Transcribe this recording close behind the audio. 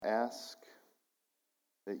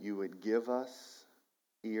that you would give us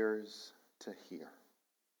ears to hear.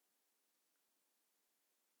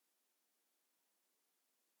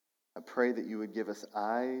 I pray that you would give us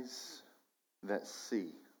eyes that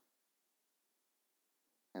see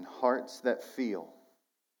and hearts that feel.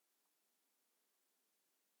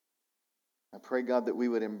 I pray, God, that we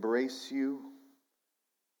would embrace you.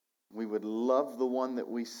 We would love the one that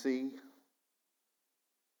we see,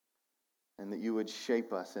 and that you would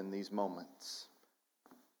shape us in these moments.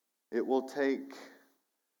 It will take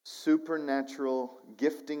supernatural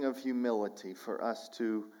gifting of humility for us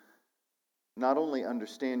to not only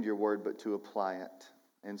understand your word, but to apply it.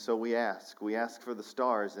 And so we ask for the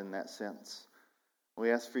stars in that sense.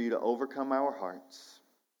 We ask for you to overcome our hearts,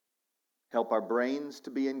 help our brains to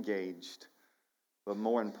be engaged, but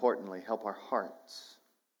more importantly, help our hearts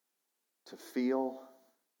to feel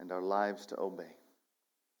and our lives to obey.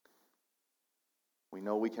 We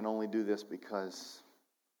know we can only do this because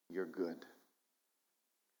you're good.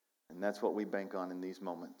 And that's what we bank on in these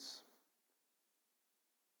moments.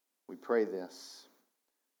 We pray this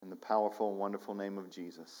in the powerful and wonderful name of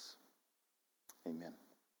Jesus. Amen.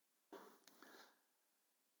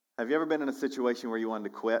 Have you ever been in a situation where you wanted to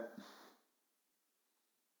quit?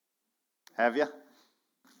 Have you?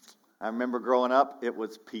 I remember growing up, it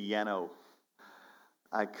was piano.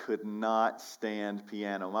 I could not stand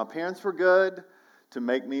piano. My parents were good to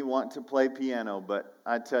make me want to play piano, but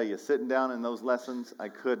I tell you, sitting down in those lessons, I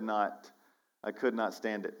could not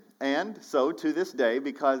stand it. And so to this day,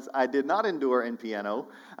 because I did not endure in piano,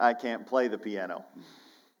 I can't play the piano.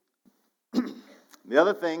 The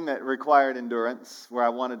other thing that required endurance, where I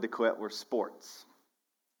wanted to quit, were sports.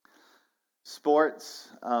 Sports,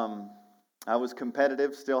 I was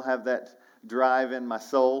competitive, still have that drive in my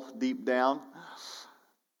soul deep down.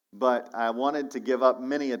 But I wanted to give up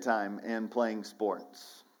many a time in playing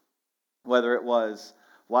sports. Whether it was,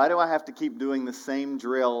 why do I have to keep doing the same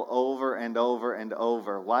drill over and over and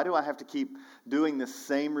over? Why do I have to keep doing the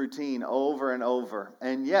same routine over and over?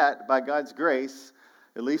 And yet, by God's grace,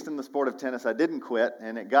 at least in the sport of tennis, I didn't quit.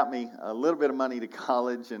 And it got me a little bit of money to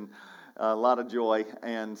college and a lot of joy.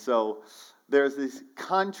 And so there's these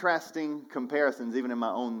contrasting comparisons, even in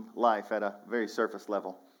my own life at a very surface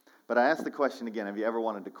level. But I ask the question again, have you ever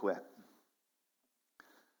wanted to quit?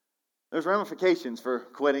 There's ramifications for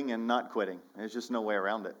quitting and not quitting. There's just no way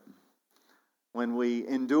around it. When we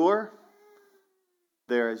endure,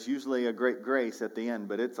 there is usually a great grace at the end,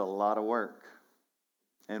 but it's a lot of work.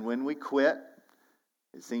 And when we quit,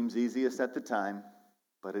 it seems easiest at the time,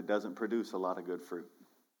 but it doesn't produce a lot of good fruit.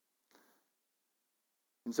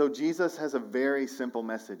 And so Jesus has a very simple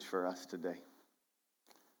message for us today.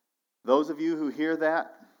 Those of you who hear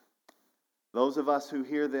that, those of us who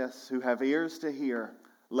hear this, who have ears to hear,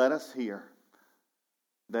 let us hear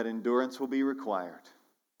that endurance will be required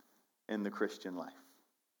in the Christian life.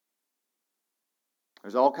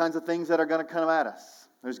 There's all kinds of things that are going to come at us.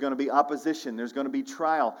 There's going to be opposition. There's going to be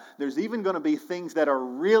trial. There's even going to be things that are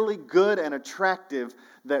really good and attractive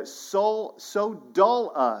that so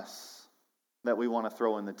dull us that we want to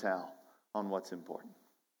throw in the towel on what's important.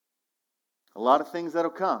 A lot of things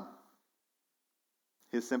that'll come.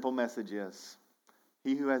 His simple message is,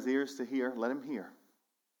 he who has ears to hear, let him hear.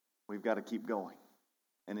 We've got to keep going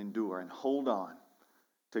and endure and hold on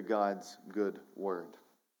to God's good word.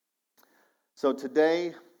 So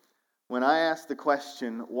today, when I ask the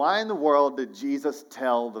question, why in the world did Jesus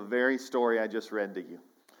tell the very story I just read to you?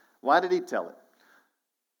 Why did he tell it?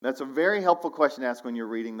 That's a very helpful question to ask when you're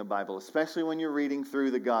reading the Bible, especially when you're reading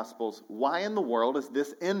through the Gospels. Why in the world is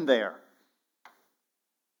this in there?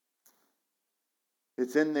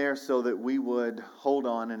 It's in there so that we would hold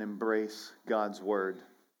on and embrace God's word.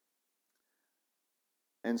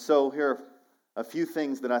 And so here are a few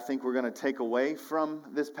things that I think we're going to take away from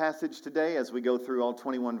this passage today as we go through all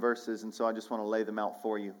 21 verses. And so I just want to lay them out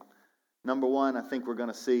for you. Number one, I think we're going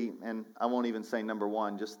to see, and I won't even say number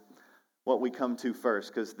one, just what we come to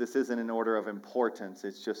first, because this isn't in order of importance.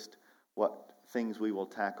 It's just what things we will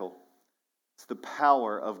tackle. It's the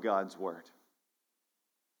power of God's word.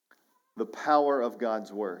 The power of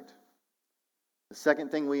God's word. The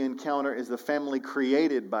second thing we encounter is the family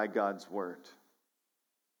created by God's word.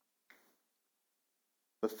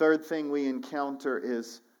 The third thing we encounter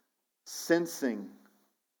is sensing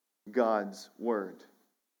God's word.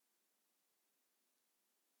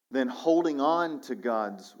 Then holding on to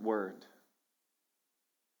God's word.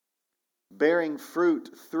 Bearing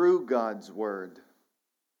fruit through God's word.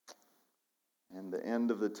 And the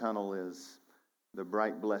end of the tunnel is the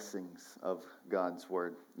bright blessings of God's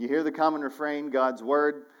word. You hear the common refrain, God's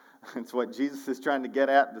word It's what Jesus is trying to get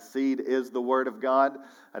at. The seed is the Word of God.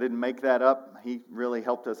 I didn't make that up. He really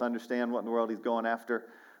helped us understand what in the world he's going after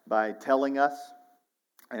by telling us.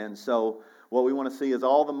 And so what we want to see is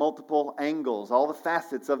all the multiple angles, all the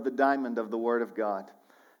facets of the diamond of the Word of God.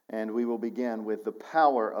 And we will begin with the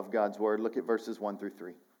power of God's Word. Look at verses 1 through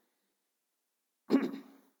 3.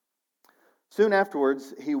 Soon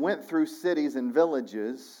afterwards, he went through cities and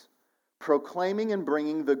villages, proclaiming and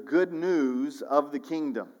bringing the good news of the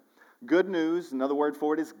kingdom. Good news, another word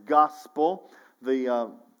for it is gospel.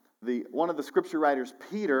 One of the scripture writers,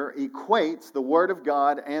 Peter, equates the Word of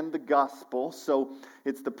God and the gospel. So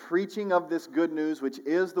it's the preaching of this good news, which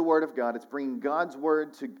is the Word of God. It's bringing God's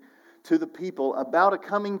Word to the people about a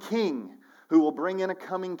coming king who will bring in a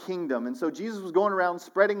coming kingdom. And so Jesus was going around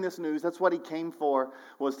spreading this news. That's what he came for,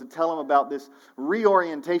 was to tell them about this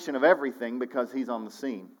reorientation of everything because he's on the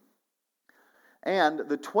scene. And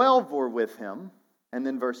the 12 were with him, and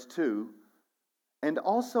then verse 2, and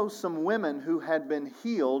also some women who had been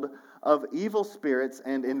healed of evil spirits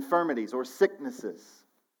and infirmities or sicknesses.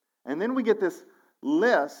 And then we get this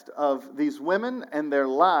list of these women and their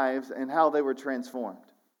lives and how they were transformed.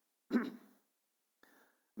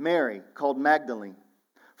 Mary, called Magdalene,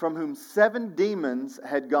 from whom 7 demons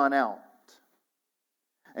had gone out.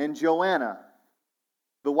 And Joanna,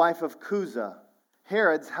 the wife of Chuza,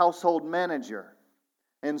 Herod's household manager.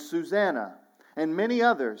 And Susanna, and many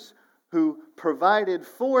others who provided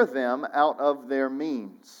for them out of their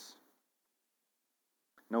means.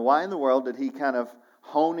 Now, why in the world did he kind of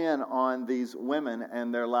hone in on these women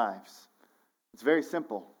and their lives? It's very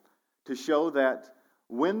simple. To show that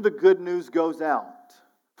when the good news goes out,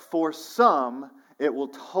 for some, it will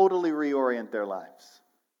totally reorient their lives.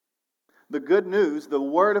 The good news, the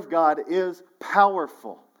Word of God, is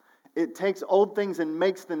powerful. It takes old things and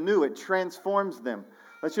makes them new. It transforms them.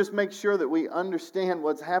 Let's just make sure that we understand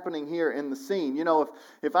what's happening here in the scene. You know,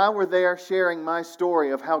 if I were there sharing my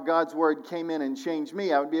story of how God's Word came in and changed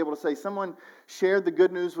me, I would be able to say, someone shared the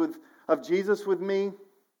good news of Jesus with me.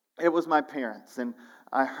 It was my parents. And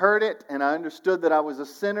I heard it, and I understood that I was a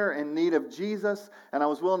sinner in need of Jesus, and I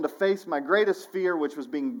was willing to face my greatest fear, which was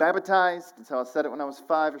being baptized. That's how I said it when I was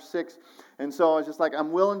 5 or 6. And so I was just like,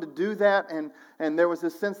 I'm willing to do that. And there was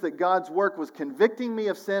this sense that God's work was convicting me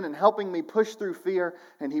of sin and helping me push through fear,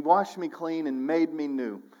 and He washed me clean and made me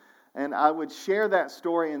new. And I would share that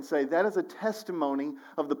story and say that is a testimony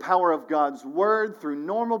of the power of God's Word through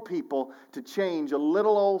normal people to change a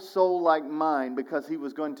little old soul like mine, because He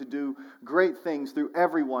was going to do great things through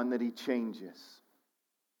everyone that He changes.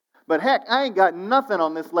 But heck, I ain't got nothing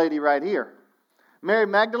on this lady right here. Mary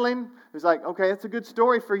Magdalene was like, okay, that's a good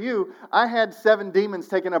story for you. I had 7 demons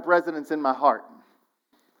taking up residence in my heart.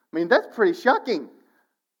 I mean, that's pretty shocking.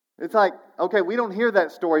 It's like, okay, we don't hear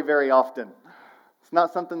that story very often. It's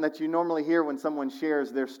not something that you normally hear when someone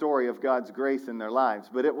shares their story of God's grace in their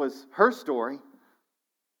lives. But it was her story.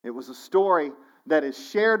 It was a story that is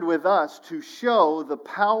shared with us to show the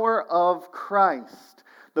power of Christ,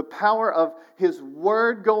 the power of His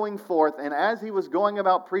Word going forth. And as He was going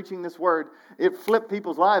about preaching this Word, it flipped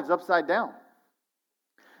people's lives upside down.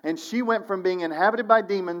 And she went from being inhabited by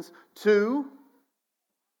demons to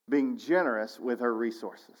being generous with her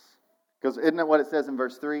resources. Because isn't that what it says in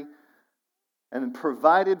verse 3? And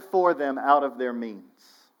provided for them out of their means.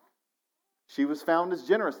 She was found as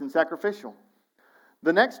generous and sacrificial.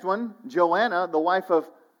 The next one, Joanna, the wife of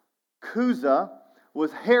Chuza,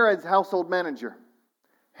 was Herod's household manager.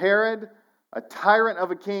 Herod, a tyrant of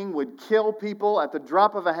a king, would kill people at the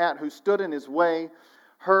drop of a hat who stood in his way.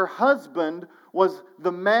 Her husband was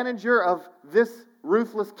the manager of this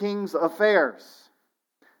ruthless king's affairs.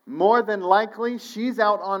 More than likely, she's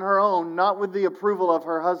out on her own, not with the approval of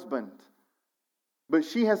her husband. But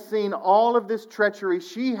she has seen all of this treachery.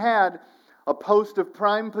 She had a post of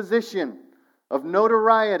prime position, of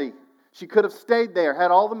notoriety. She could have stayed there, had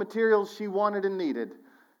all the materials she wanted and needed.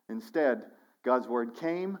 Instead, God's Word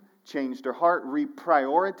came, changed her heart,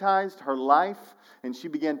 reprioritized her life, and she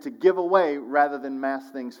began to give away rather than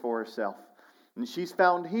mass things for herself. And she's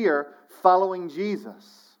found here following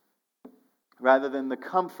Jesus rather than the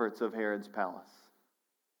comforts of Herod's palace.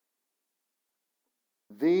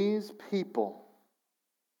 These people,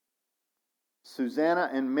 Susanna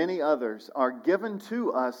and many others, are given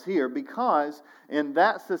to us here because in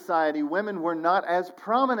that society women were not as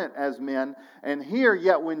prominent as men. And here,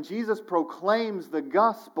 yet when Jesus proclaims the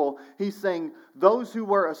gospel, He's saying those who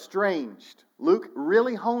were estranged. Luke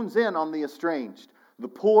really hones in on the estranged. The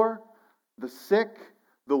poor, the sick,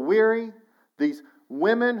 the weary, these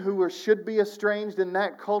women who should be estranged in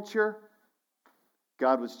that culture,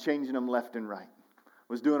 God was changing them left and right.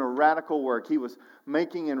 was doing a radical work. He was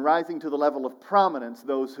making and rising to the level of prominence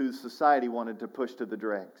those whose society wanted to push to the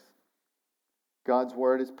dregs. God's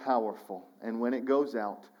word is powerful, and when it goes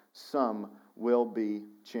out, some will be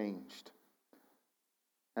changed.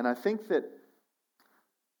 And I think that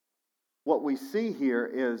what we see here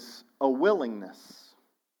is a willingness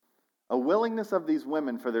of these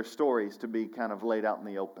women for their stories to be kind of laid out in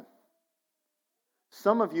the open.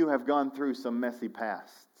 Some of you have gone through some messy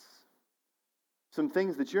pasts, some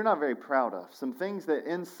things that you're not very proud of, some things that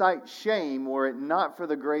incite shame were it not for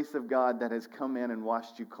the grace of God that has come in and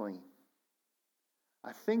washed you clean.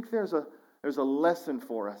 I think there's a lesson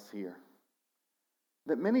for us here,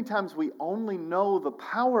 that many times we only know the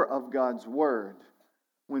power of God's word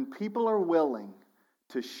when people are willing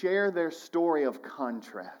to share their story of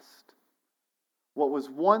contrast. What was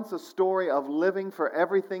once a story of living for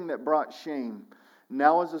everything that brought shame,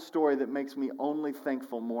 now is a story that makes me only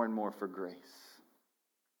thankful more and more for grace.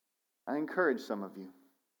 I encourage some of you.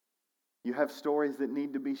 You have stories that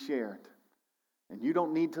need to be shared. And you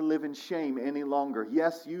don't need to live in shame any longer.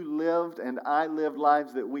 Yes, you lived and I lived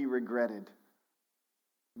lives that we regretted.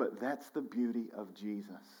 But that's the beauty of Jesus.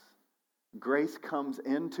 Grace comes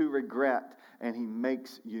into regret and He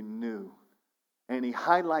makes you new. And He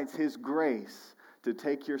highlights His grace to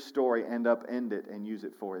take your story and upend it and use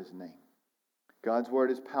it for His name. God's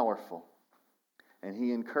word is powerful. And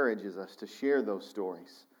He encourages us to share those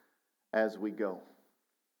stories as we go.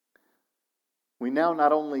 We now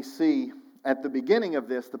not only see at the beginning of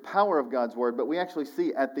this the power of God's word, but we actually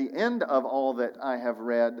see at the end of all that I have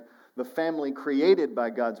read the family created by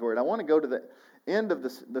God's word. I want to go to the end of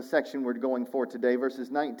the section we're going for today, verses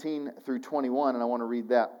 19 through 21, and I want to read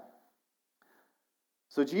that.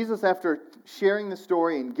 So Jesus, after sharing the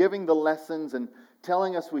story and giving the lessons and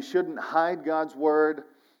telling us we shouldn't hide God's word,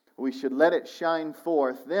 we should let it shine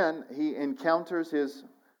forth, then He encounters His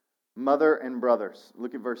mother and brothers.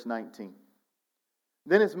 Look at verse 19.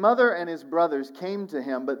 Then His mother and His brothers came to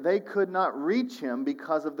Him, but they could not reach Him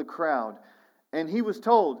because of the crowd. And He was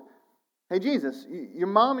told, "Hey Jesus, your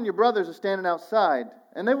mom and your brothers are standing outside,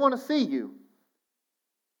 and they want to see you."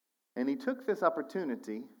 And He took this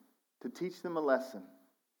opportunity to teach them a lesson.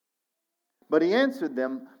 But He answered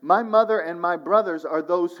them, "My mother and my brothers are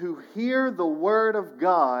those who hear the word of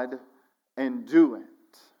God and do it."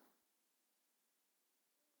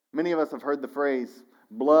 Many of us have heard the phrase,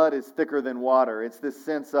 blood is thicker than water. It's this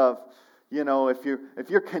sense of, if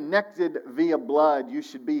you're connected via blood, you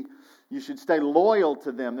should stay loyal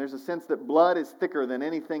to them. There's a sense that blood is thicker than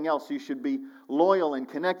anything else. You should be loyal and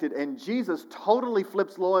connected. And Jesus totally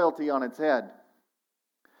flips loyalty on its head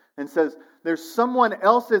and says, there's someone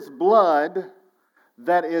else's blood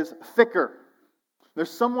that is thicker.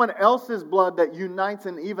 There's someone else's blood that unites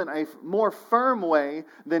in even a more firm way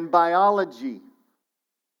than biology.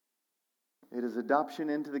 It is adoption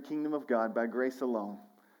into the kingdom of God by grace alone.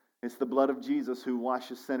 It's the blood of Jesus who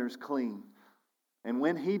washes sinners clean. And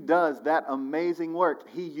when He does that amazing work,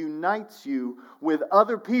 He unites you with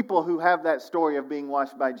other people who have that story of being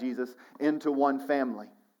washed by Jesus into one family.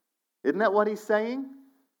 Isn't that what He's saying?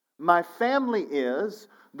 My family is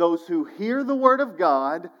those who hear the word of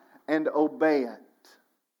God and obey it.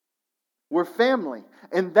 We're family.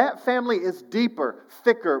 And that family is deeper,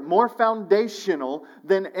 thicker, more foundational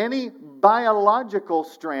than any biological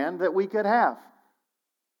strand that we could have.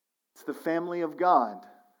 It's the family of God.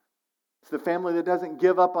 It's the family that doesn't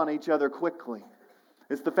give up on each other quickly.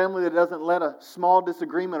 It's the family that doesn't let a small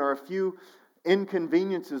disagreement or a few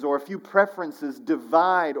inconveniences or a few preferences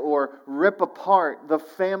divide or rip apart the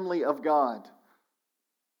family of God.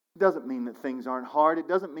 It doesn't mean that things aren't hard. It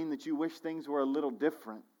doesn't mean that you wish things were a little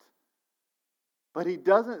different. But He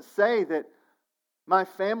doesn't say that my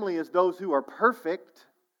family is those who are perfect.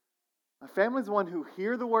 My family is the one who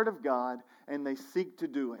hear the word of God and they seek to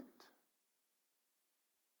do it.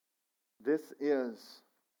 This is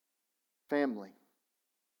family.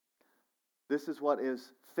 This is what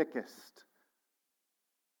is thickest.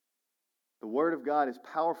 The word of God is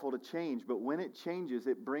powerful to change, but when it changes,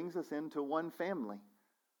 it brings us into one family.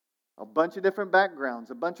 A bunch of different backgrounds,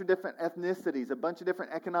 a bunch of different ethnicities, a bunch of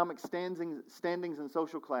different economic standings and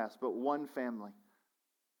social class, but one family.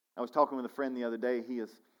 I was talking with a friend the other day. He has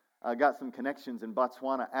got some connections in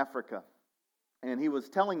Botswana, Africa. And he was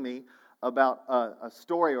telling me about a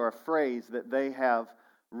story or a phrase that they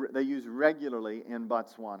use regularly in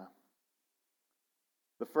Botswana.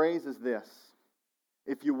 The phrase is this: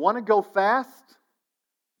 if you want to go fast,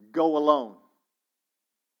 go alone.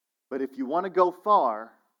 But if you want to go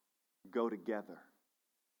far, go together.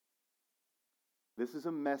 This is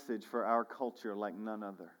a message for our culture like none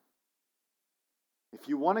other. If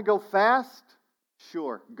you want to go fast,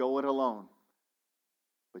 Sure, go it alone,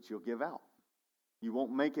 but you'll give out. You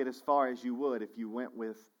won't make it as far as you would if you went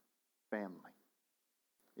with family,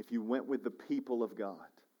 if you went with the people of God.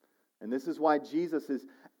 And this is why Jesus is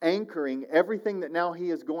anchoring everything that now he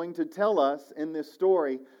is going to tell us in this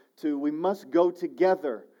story to we must go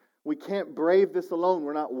together. We can't brave this alone.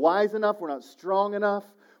 We're not wise enough. We're not strong enough.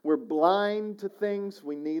 We're blind to things.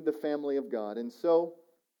 We need the family of God. And so,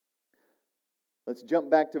 let's jump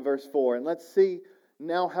back to verse 4 and let's see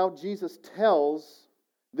now how Jesus tells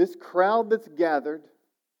this crowd that's gathered.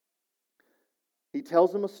 He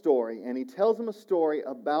tells them a story, and he tells them a story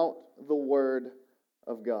about the Word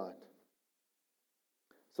of God.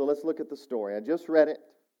 So let's look at the story. I just read it.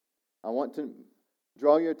 I want to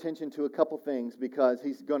draw your attention to a couple things because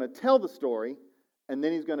he's going to tell the story and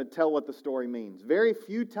then he's going to tell what the story means. Very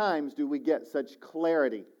few times do we get such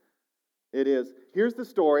clarity. It is, here's the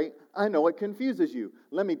story. I know it confuses you.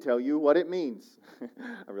 Let me tell you what it means.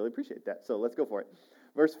 I really appreciate that. So let's go for it.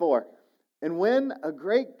 Verse 4. And when a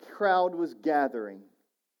great crowd was gathering,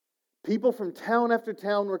 people from town after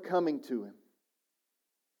town were coming to him.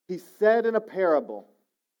 He said in a parable,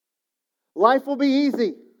 life will be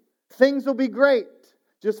easy. Things will be great.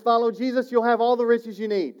 Just follow Jesus. You'll have all the riches you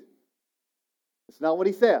need. It's not what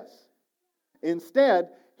he says. Instead,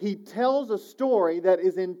 he tells a story that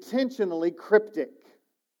is intentionally cryptic.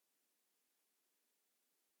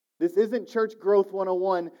 This isn't Church Growth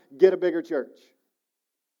 101, get a bigger church.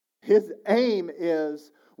 His aim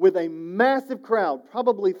is, with a massive crowd,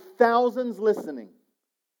 probably thousands listening,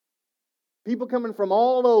 people coming from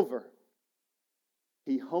all over,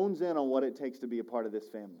 he hones in on what it takes to be a part of this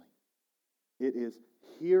family. It is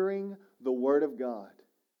hearing the Word of God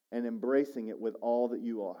and embracing it with all that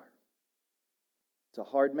you are. It's a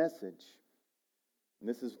hard message. And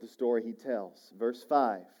this is the story he tells. Verse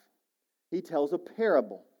 5. He tells a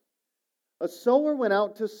parable. A sower went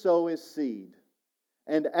out to sow his seed.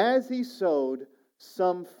 And as he sowed,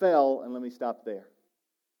 some fell. And let me stop there.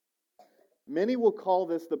 Many will call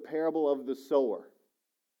this the parable of the sower.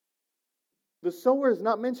 The sower is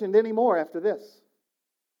not mentioned anymore after this.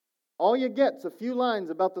 All you get's a few lines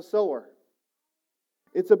about the sower.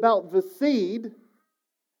 It's about the seed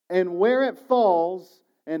and where it falls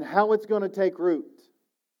and how it's going to take root.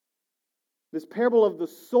 This parable of the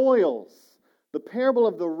soils, the parable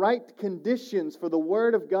of the right conditions for the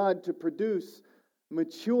Word of God to produce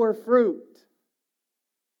mature fruit.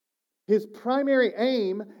 His primary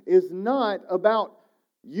aim is not about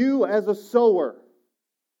you as a sower,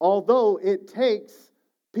 although it takes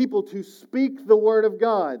people to speak the Word of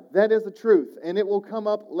God. That is the truth, and it will come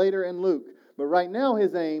up later in Luke. But right now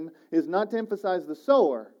his aim is not to emphasize the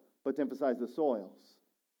sower, but to emphasize the soils.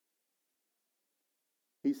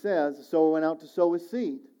 He says, the sower went out to sow his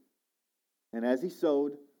seed. And as he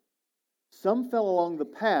sowed, some fell along the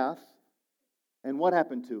path, and what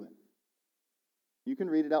happened to it? You can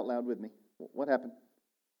read it out loud with me. What happened?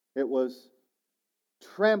 It was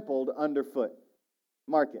trampled underfoot.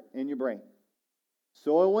 Mark it in your brain.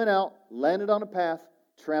 Soil went out, landed on a path,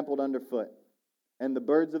 trampled underfoot. And the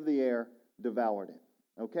birds of the air devoured it.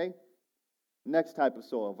 Okay? Next type of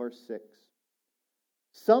soil, verse 6.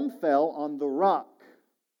 Some fell on the rock,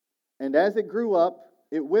 and as it grew up,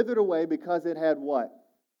 it withered away because it had what?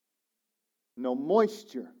 No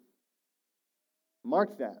moisture.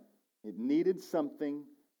 Mark that. It needed something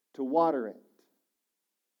to water it,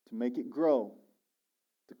 to make it grow,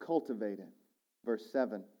 to cultivate it. Verse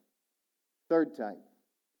 7. Third type.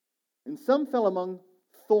 And some fell among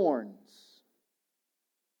thorns.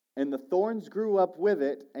 And the thorns grew up with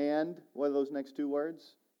it and, what are those next two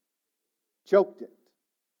words? Choked it.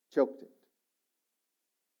 Choked it.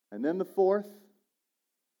 And then the fourth,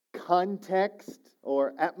 context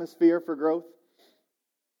or atmosphere for growth.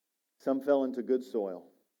 Some fell into good soil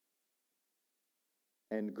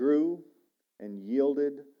and grew and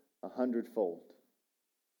yielded 100-fold.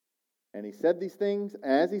 And he said these things.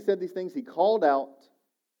 As he said these things, he called out.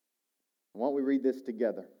 Why don't we read this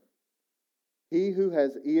together? He who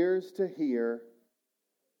has ears to hear,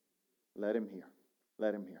 let him hear.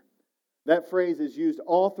 Let him hear. That phrase is used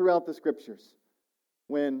all throughout the Scriptures.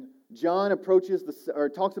 When John approaches or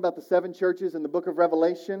talks about the 7 churches in the book of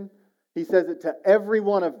Revelation, he says it to every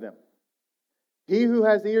one of them. He who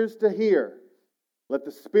has ears to hear, let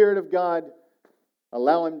the Spirit of God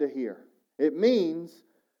allow him to hear. It means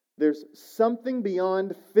there's something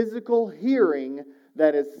beyond physical hearing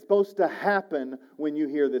that is supposed to happen when you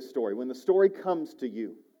hear this story, when the story comes to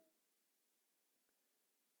you.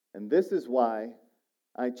 And this is why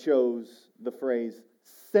I chose the phrase,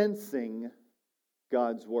 sensing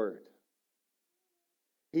God's Word.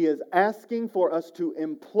 He is asking for us to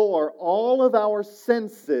implore all of our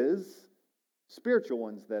senses, spiritual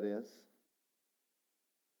ones that is,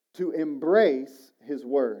 to embrace His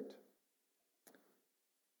Word.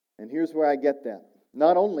 And here's where I get that.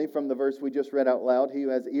 Not only from the verse we just read out loud, he who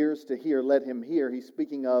has ears to hear, let him hear. He's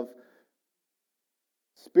speaking of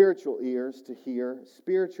spiritual ears to hear,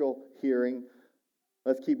 spiritual hearing.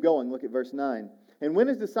 Let's keep going. Look at verse 9. And when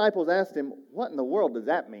his disciples asked him, what in the world does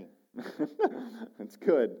that mean? That's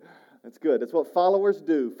good. That's good. That's what followers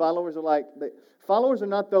do. Followers are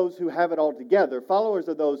not those who have it all together. Followers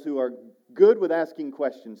are those who are good with asking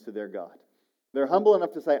questions to their God. They're humble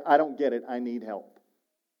enough to say, I don't get it. I need help.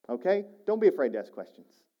 Okay? Don't be afraid to ask questions.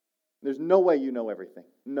 There's no way you know everything.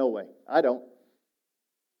 No way. I don't.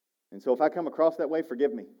 And so if I come across that way,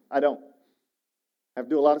 forgive me. I don't. I have to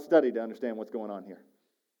do a lot of study to understand what's going on here.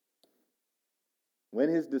 When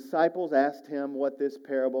his disciples asked him what this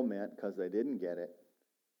parable meant, because they didn't get it,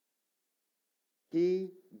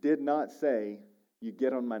 he did not say, you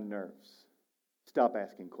get on my nerves. Stop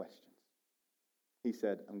asking questions. He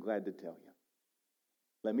said, I'm glad to tell you.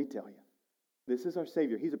 Let me tell you. This is our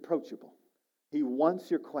Savior. He's approachable. He wants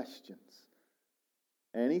your questions.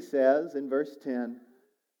 And he says in verse 10,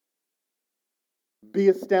 be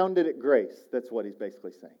astounded at grace. That's what he's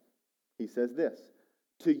basically saying. He says this,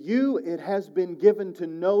 to you it has been given to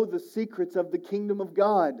know the secrets of the kingdom of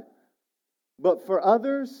God. But for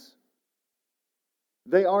others,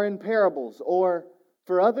 they are in parables. Or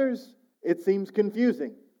for others, it seems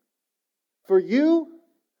confusing. For you,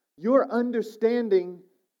 you're understanding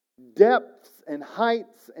depths and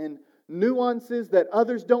heights and nuances that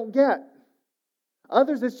others don't get.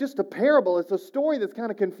 Others, it's just a parable. It's a story that's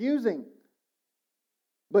kind of confusing.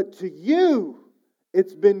 But to you,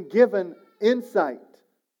 it's been given insight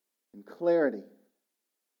and clarity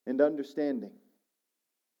and understanding.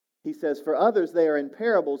 He says, for others they are in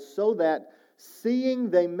parables so that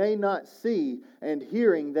seeing they may not see and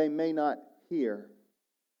hearing they may not hear.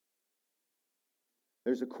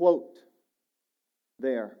 There's a quote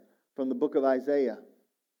there from the book of Isaiah,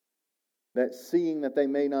 that seeing that they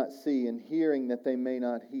may not see and hearing that they may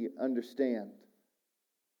not understand.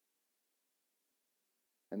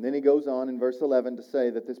 And then he goes on in verse 11 to say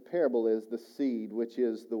that this parable is the seed, which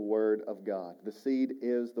is the Word of God. The seed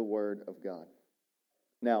is the Word of God.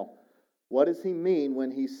 Now, what does he mean when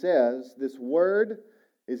he says this Word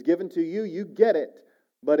is given to you, you get it,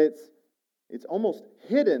 but it's almost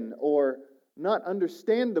hidden or not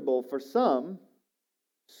understandable for some,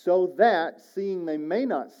 so that seeing they may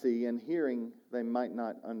not see and hearing they might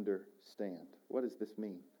not understand. What does this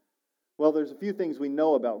mean? Well, there's a few things we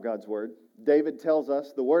know about God's Word. David tells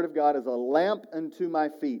us the Word of God is a lamp unto my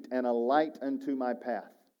feet and a light unto my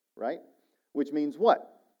path. Right? Which means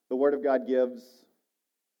what? The Word of God gives.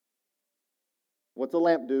 What's a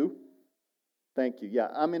lamp do? Thank you. Yeah,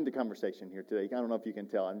 I'm into conversation here today. I don't know if you can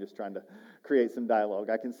tell. I'm just trying to create some dialogue.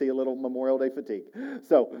 I can see a little Memorial Day fatigue.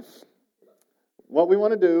 So, what we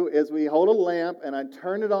want to do is we hold a lamp and I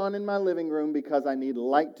turn it on in my living room because I need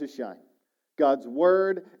light to shine. God's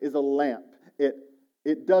Word is a lamp.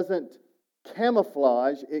 It doesn't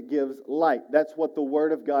camouflage, it gives light. That's what the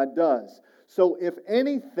Word of God does. So if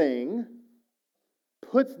anything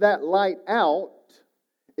puts that light out,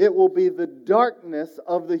 it will be the darkness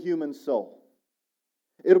of the human soul.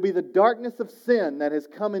 It'll be the darkness of sin that has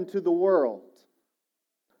come into the world.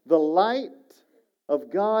 The light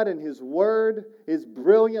of God and His Word is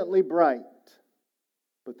brilliantly bright.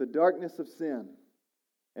 But the darkness of sin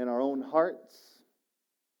in our own hearts,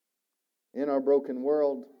 in our broken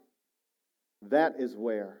world, that is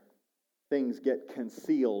where things get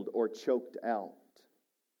concealed or choked out.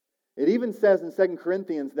 It even says in 2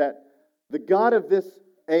 Corinthians that the God of this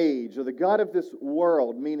age, or the God of this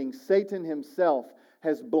world, meaning Satan himself,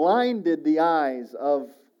 has blinded the eyes of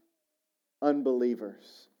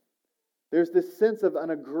unbelievers. There's this sense of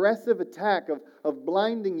an aggressive attack of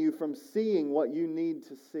blinding you from seeing what you need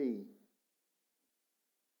to see.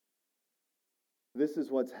 This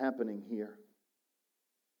is what's happening here.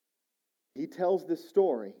 He tells this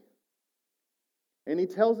story, and he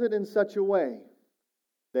tells it in such a way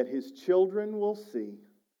that his children will see,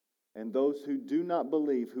 and those who do not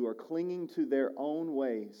believe, who are clinging to their own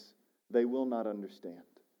ways, they will not understand.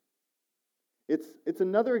 It's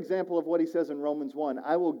another example of what he says in Romans 1.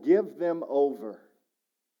 I will give them over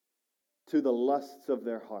to the lusts of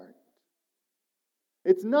their heart.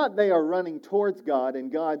 It's not they are running towards God and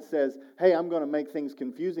God says, hey, I'm going to make things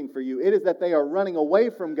confusing for you. It is that they are running away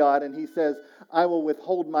from God and He says, I will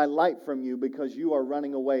withhold my light from you because you are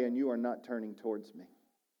running away and you are not turning towards me.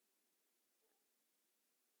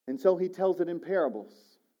 And so He tells it in parables.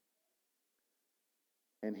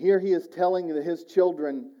 And here he is telling his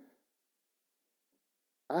children,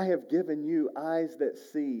 I have given you eyes that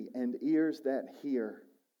see and ears that hear.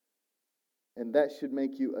 And that should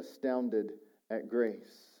make you astounded at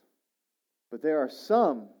grace. But there are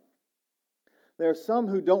some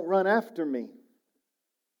who don't run after me.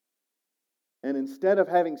 And instead of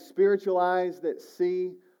having spiritual eyes that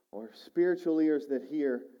see or spiritual ears that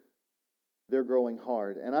hear, they're growing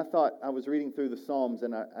hard. And I was reading through the Psalms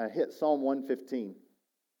and I hit Psalm 115.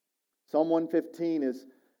 Psalm 115 is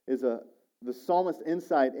the psalmist's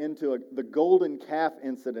insight into the golden calf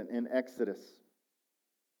incident in Exodus,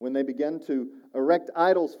 when they began to erect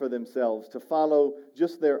idols for themselves to follow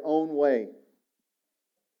just their own way.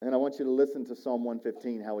 And I want you to listen to Psalm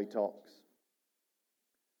 115, how he talks.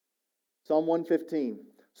 Psalm 115.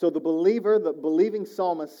 So the believing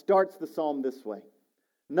psalmist starts the psalm this way.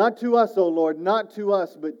 Not to us, O Lord, not to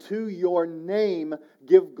us, but to your name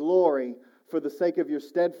give glory for the sake of your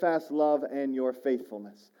steadfast love and your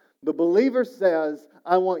faithfulness. The believer says,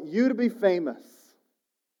 I want you to be famous.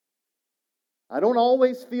 I don't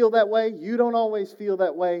always feel that way. You don't always feel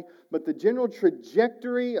that way. But the general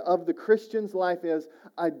trajectory of the Christian's life is,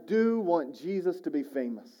 I do want Jesus to be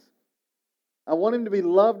famous. I want Him to be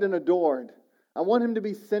loved and adored. I want Him to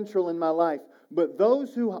be central in my life. But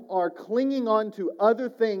those who are clinging on to other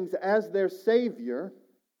things as their Savior,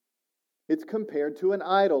 it's compared to an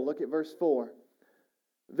idol. Look at verse 4.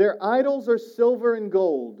 Their idols are silver and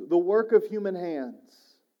gold, the work of human hands.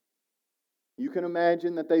 You can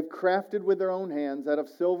imagine that they've crafted with their own hands out of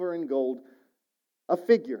silver and gold a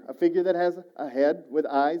figure that has a head with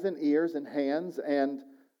eyes and ears and hands and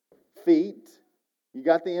feet. You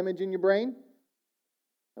got the image in your brain?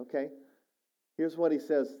 Okay. Here's what he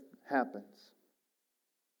says happens.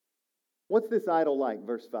 What's this idol like?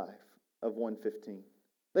 Verse 5 of 115.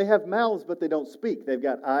 They have mouths, but they don't speak. They've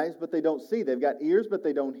got eyes, but they don't see. They've got ears, but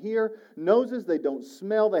they don't hear. Noses, they don't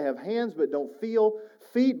smell. They have hands, but don't feel.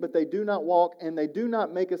 Feet, but they do not walk. And they do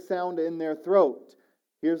not make a sound in their throat.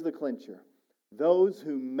 Here's the clincher. Those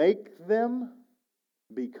who make them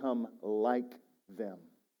become like them.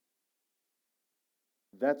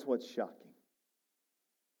 That's what's shocking.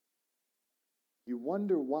 You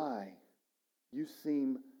wonder why you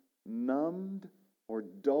seem numbed or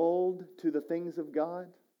dulled to the things of God.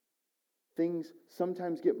 Things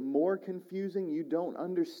sometimes get more confusing. You don't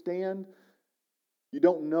understand. You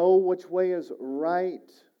don't know which way is right.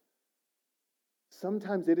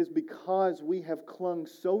 Sometimes it is because we have clung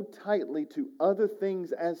so tightly to other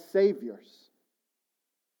things as saviors.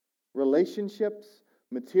 Relationships,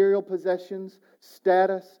 material possessions,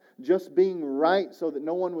 status, just being right so that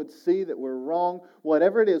no one would see that we're wrong.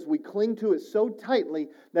 Whatever it is, we cling to it so tightly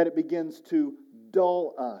that it begins to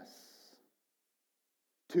dull us,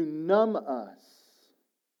 to numb us.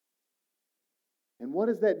 And what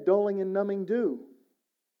does that dulling and numbing do?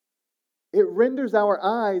 It renders our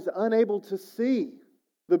eyes unable to see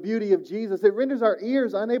the beauty of Jesus. It renders our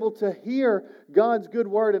ears unable to hear God's good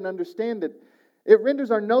word and understand it. It renders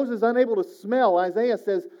our noses unable to smell. Isaiah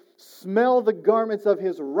says, smell the garments of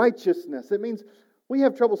His righteousness. It means we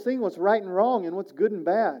have trouble seeing what's right and wrong and what's good and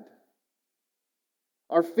bad.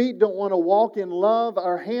 Our feet don't want to walk in love.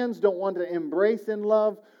 Our hands don't want to embrace in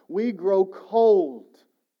love. We grow cold.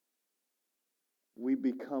 We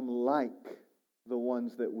become like the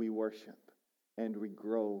ones that we worship, and we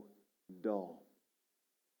grow dull.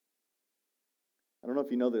 I don't know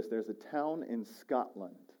if you know this. There's a town in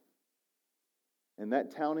Scotland, and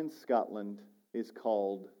that town in Scotland is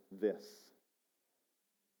called this: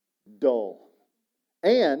 Dull.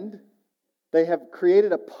 And they have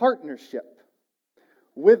created a partnership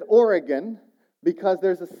with Oregon, because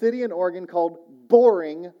there's a city in Oregon called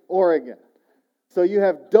Boring, Oregon. So you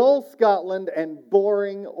have Dull, Scotland, and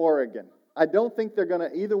Boring, Oregon. I don't think they're going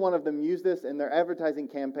to, either one of them, use this in their advertising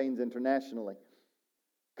campaigns internationally.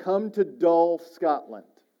 Come to Dull, Scotland.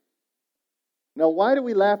 Now, why do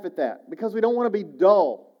we laugh at that? Because we don't want to be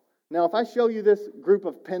dull. Now, if I show you this group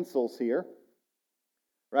of pencils here,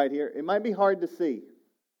 right here, it might be hard to see.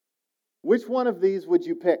 Which one of these would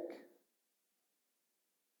you pick?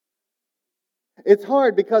 It's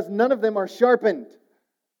hard because none of them are sharpened.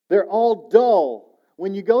 They're all dull.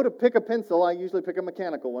 When you go to pick a pencil, I usually pick a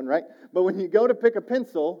mechanical one, right? But when you go to pick a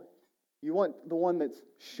pencil, you want the one that's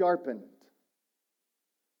sharpened.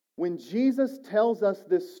 When Jesus tells us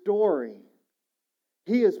this story,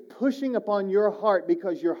 He is pushing upon your heart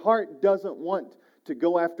because your heart doesn't want to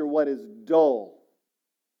go after what is dull.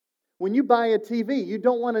 When you buy a TV, you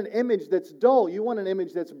don't want an image that's dull. You want an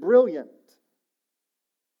image that's brilliant.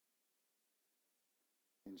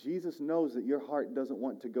 And Jesus knows that your heart doesn't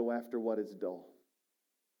want to go after what is dull.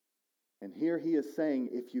 And here he is saying,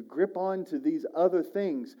 if you grip on to these other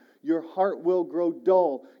things, your heart will grow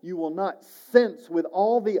dull. You will not sense with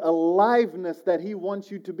all the aliveness that he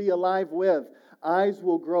wants you to be alive with. Eyes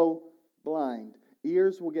will grow blind.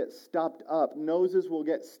 Ears will get stopped up. Noses will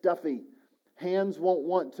get stuffy. Hands won't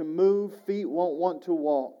want to move. Feet won't want to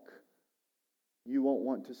walk. You won't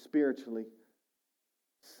want to spiritually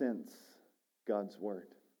sense God's Word.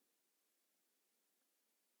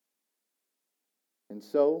 And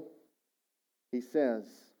so, he says,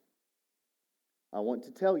 I want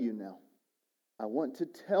to tell you now. I want to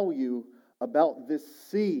tell you about this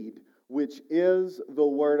seed, which is the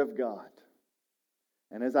Word of God.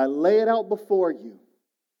 And as I lay it out before you,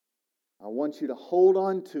 I want you to hold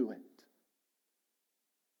on to it.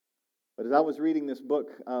 But as I was reading this book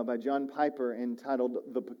by John Piper entitled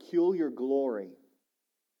The Peculiar Glory,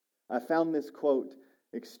 I found this quote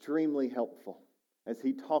extremely helpful as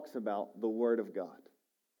he talks about the Word of God.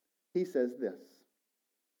 He says this: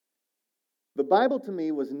 "The Bible to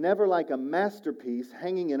me was never like a masterpiece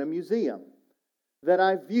hanging in a museum that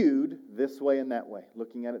I viewed this way and that way,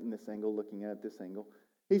 looking at it in this angle, looking at it this angle.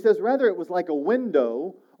 He says, rather it was like a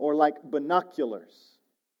window or like binoculars.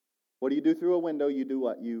 What do you do through a window? You do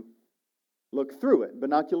what? You look through it.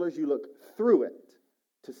 Binoculars, you look through it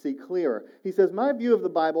to see clearer. He says, my view of the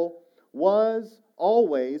Bible was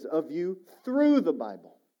always a view through the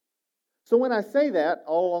Bible. So when I say that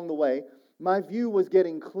all along the way, my view was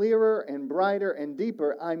getting clearer and brighter and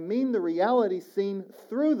deeper. I mean the reality seen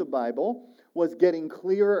through the Bible was getting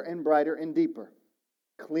clearer and brighter and deeper.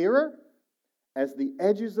 Clearer as the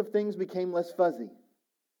edges of things became less fuzzy,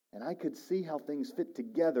 and I could see how things fit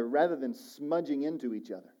together rather than smudging into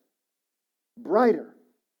each other. Brighter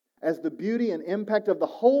as the beauty and impact of the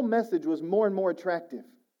whole message was more and more attractive.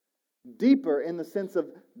 Deeper in the sense of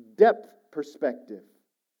depth perspective.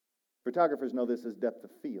 Photographers know this as depth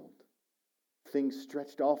of field. Things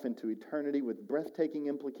stretched off into eternity with breathtaking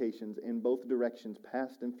implications in both directions,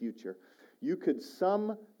 past and future. You could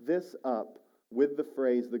sum this up with the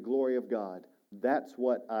phrase, the glory of God. That's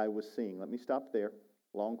what I was seeing. Let me stop there.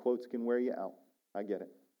 Long quotes can wear you out. I get it.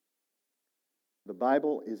 The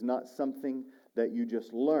Bible is not something that you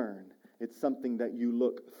just learn. It's something that you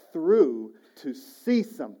look through to see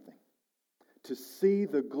something. To see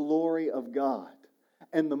the glory of God.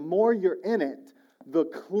 And the more you're in it, the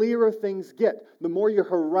clearer things get. The more your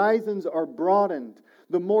horizons are broadened.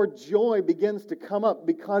 The more joy begins to come up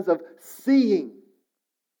because of seeing.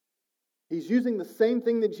 He's using the same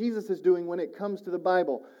thing that Jesus is doing when it comes to the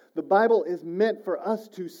Bible. The Bible is meant for us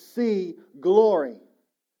to see glory.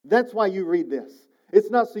 That's why you read this. It's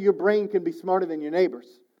not so your brain can be smarter than your neighbors.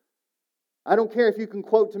 I don't care if you can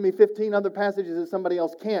quote to me 15 other passages that somebody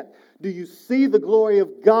else can't. Do you see the glory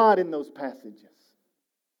of God in those passages?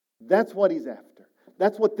 That's what he's after.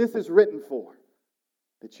 That's what this is written for.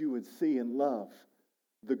 That you would see and love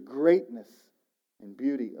the greatness and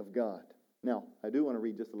beauty of God. Now, I do want to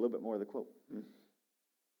read just a little bit more of the quote.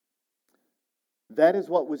 That is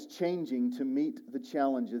what was changing to meet the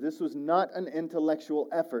challenges. This was not an intellectual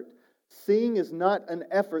effort. Seeing is not an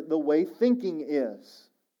effort the way thinking is.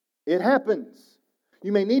 It happens.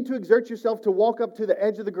 You may need to exert yourself to walk up to the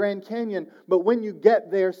edge of the Grand Canyon, but when you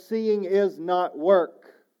get there, seeing is not work.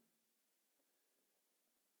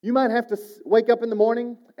 You might have to wake up in the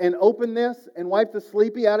morning and open this and wipe the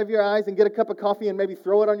sleepy out of your eyes and get a cup of coffee and maybe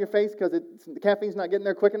throw it on your face because the caffeine's not getting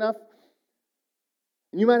there quick enough.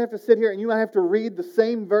 And you might have to sit here and you might have to read the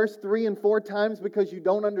same verse 3 and 4 times because you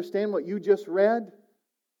don't understand what you just read.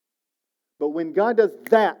 But when God does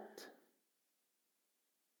that,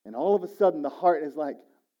 and all of a sudden the heart is like,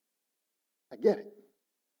 I get it.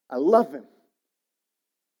 I love Him.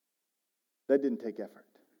 That didn't take effort.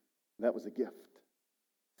 That was a gift.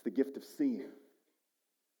 It's the gift of seeing.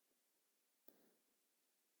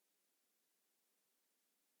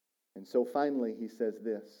 And so finally he says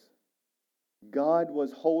this. God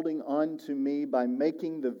was holding on to me by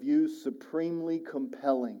making the view supremely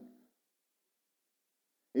compelling.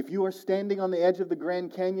 If you are standing on the edge of the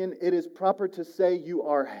Grand Canyon, it is proper to say you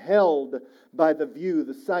are held by the view,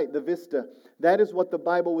 the sight, the vista. That is what the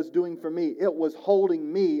Bible was doing for me. It was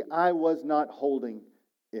holding me. I was not holding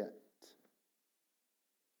it.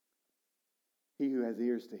 He who has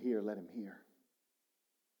ears to hear, let him hear.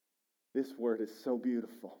 This word is so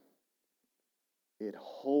beautiful. It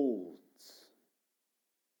holds.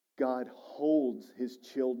 God holds His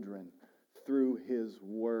children through His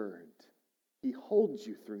word. He holds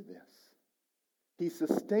you through this. He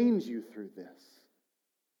sustains you through this.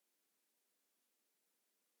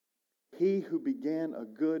 He who began a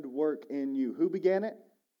good work in you. Who began it?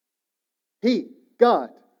 He,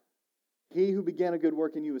 God. He who began a good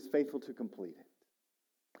work in you is faithful to complete it.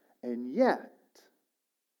 And yet,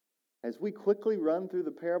 as we quickly run through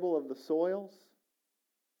the parable of the soils,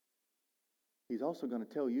 He's also going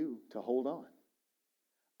to tell you to hold on.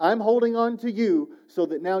 I'm holding on to you so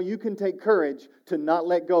that now you can take courage to not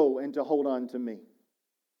let go and to hold on to me.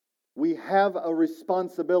 We have a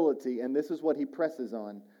responsibility, and this is what He presses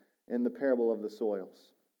on in the parable of the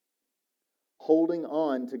soils. Holding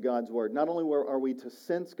on to God's Word. Not only are we to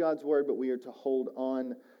sense God's Word, but we are to hold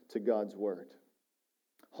on to God's Word.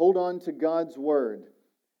 Hold on to God's Word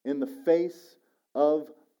in the face of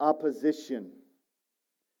opposition.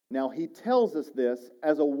 Now, He tells us this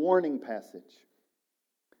as a warning passage.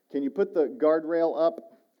 Can you put the guardrail up?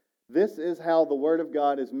 This is how the Word of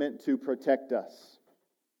God is meant to protect us.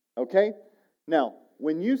 Okay? Now,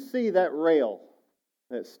 when you see that rail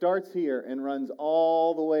that starts here and runs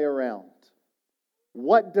all the way around,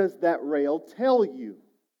 what does that rail tell you?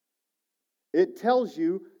 It tells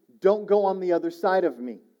you, don't go on the other side of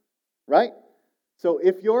me. Right? So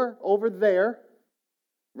if you're over there,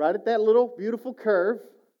 right at that little beautiful curve,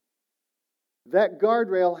 that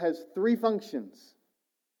guardrail has three functions.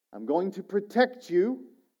 I'm going to protect you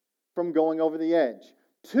from going over the edge.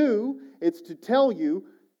 2, it's to tell you,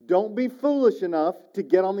 don't be foolish enough to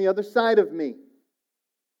get on the other side of me.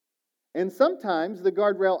 And sometimes the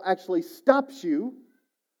guardrail actually stops you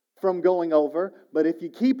from going over, but if you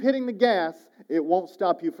keep hitting the gas, it won't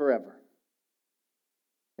stop you forever.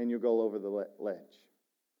 And you'll go over the ledge.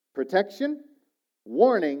 Protection,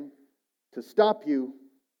 warning to stop you,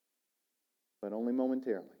 but only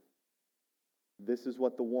momentarily. This is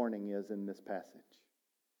what the warning is in this passage.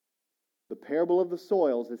 The parable of the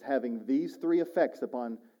soils is having these three effects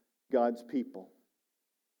upon God's people.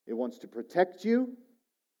 It wants to protect you.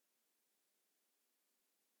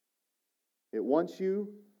 It wants you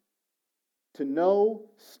to know,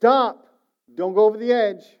 stop, don't go over the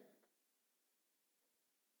edge.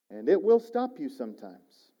 And it will stop you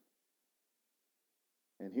sometimes.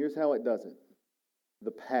 And here's how it does it.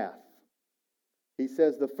 The path. He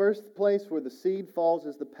says the first place where the seed falls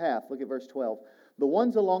is the path. Look at verse 12. The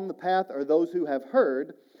ones along the path are those who have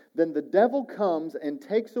heard. Then the devil comes and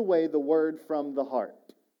takes away the word from the heart.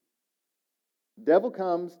 Devil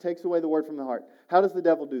comes, takes away the word from the heart. How does the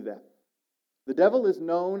devil do that? The devil is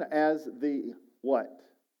known as the what?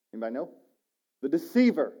 Anybody know? The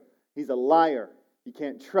deceiver. He's a liar. You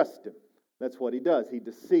can't trust him. That's what he does. He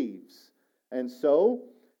deceives. And so,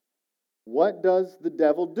 what does the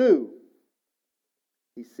devil do?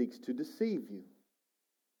 He seeks to deceive you.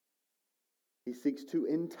 He seeks to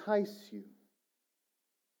entice you.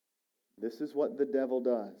 This is what the devil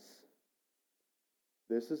does.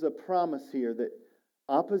 This is a promise here that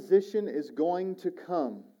opposition is going to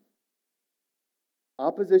come.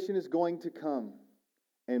 Opposition is going to come.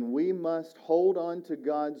 And we must hold on to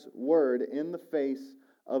God's word in the face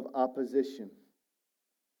of opposition.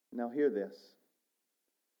 Now hear this.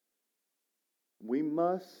 We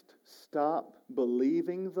must stop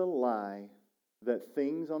believing the lie that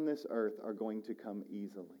things on this earth are going to come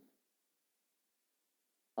easily.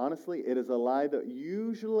 Honestly, it is a lie that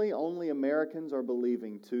usually only Americans are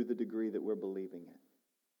believing to the degree that we're believing it.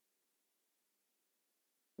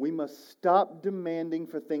 We must stop demanding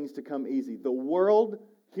for things to come easy. The world,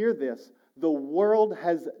 hear this, the world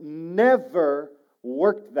has never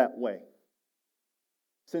worked that way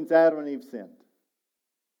since Adam and Eve sinned.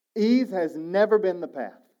 Ease has never been the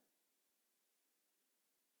path.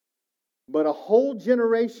 But a whole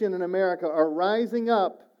generation in America are rising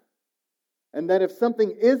up, and that if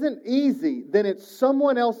something isn't easy, then it's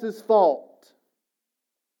someone else's fault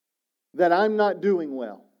that I'm not doing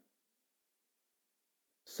well.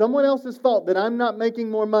 Someone else's fault that I'm not making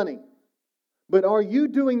more money. But are you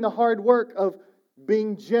doing the hard work of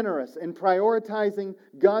being generous and prioritizing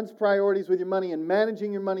God's priorities with your money and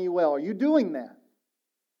managing your money well? Are you doing that?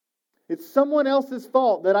 It's someone else's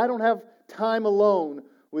fault that I don't have time alone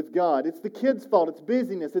with God. It's the kids' fault. It's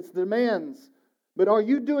busyness. It's demands. But are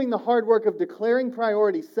you doing the hard work of declaring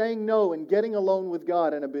priorities, saying no, and getting alone with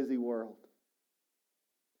God in a busy world?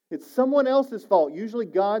 It's someone else's fault, usually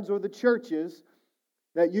God's or the church's,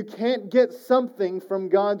 that you can't get something from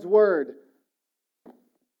God's word.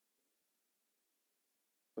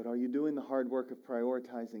 But are you doing the hard work of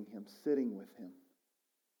prioritizing Him, sitting with Him,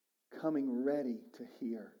 coming ready to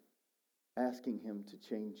hear, asking Him to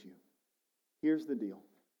change you? Here's the deal.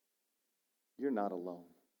 You're not alone.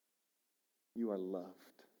 You are loved.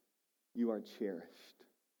 You are cherished.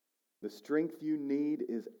 The strength you need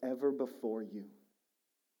is ever before you.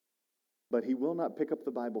 But He will not pick up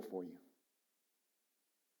the Bible for you.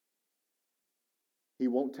 He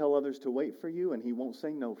won't tell others to wait for you, and He won't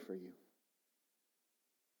say no for you.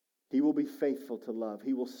 He will be faithful to love.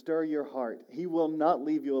 He will stir your heart. He will not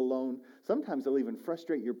leave you alone. Sometimes He'll even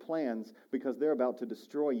frustrate your plans because they're about to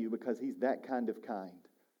destroy you, because He's that kind of kind.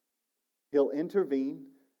 He'll intervene.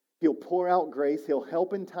 He'll pour out grace. He'll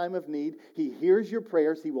help in time of need. He hears your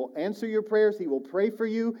prayers. He will answer your prayers. He will pray for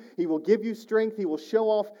you. He will give you strength. He will show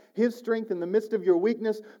off His strength in the midst of your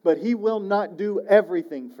weakness, but He will not do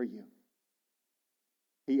everything for you.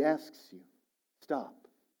 He asks you, stop,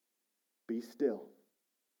 be still,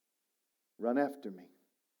 run after me,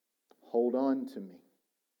 hold on to me.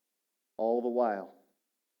 All the while,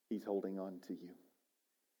 He's holding on to you.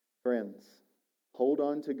 Friends, hold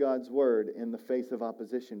on to God's word in the face of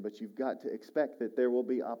opposition, but you've got to expect that there will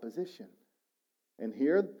be opposition. And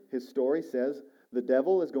here, his story says, the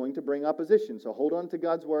devil is going to bring opposition. So hold on to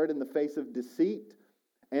God's word in the face of deceit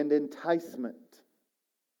and enticement.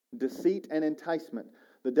 Deceit and enticement.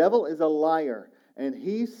 The devil is a liar, and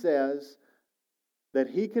he says that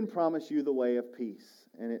he can promise you the way of peace,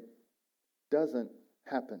 and it doesn't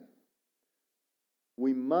happen.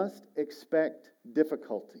 We must expect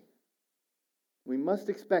difficulty. We must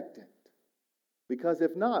expect it. Because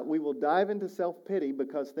if not, we will dive into self-pity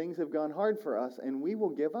because things have gone hard for us, and we will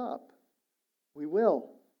give up. We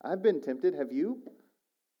will. I've been tempted. Have you?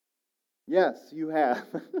 Yes, you have.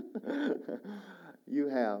 You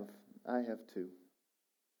have. I have too.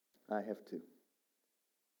 I have too.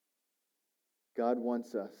 God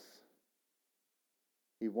wants us.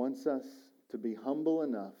 He wants us to be humble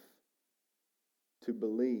enough to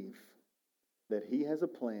believe that He has a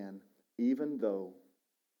plan, even though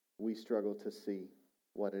we struggle to see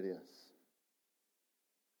what it is.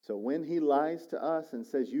 So when He lies to us and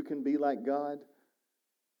says you can be like God,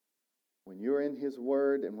 when you're in His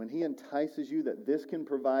Word, and when He entices you that this can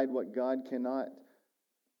provide what God cannot,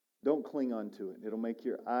 don't cling on to it. It'll make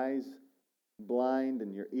your eyes blind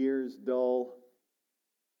and your ears dull.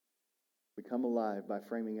 Become alive by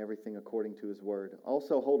framing everything according to His Word.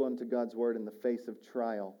 Also hold on to God's Word in the face of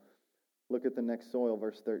trial. Look at the next soil,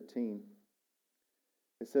 verse 13.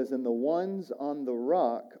 It says, and the ones on the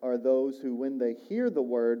rock are those who, when they hear the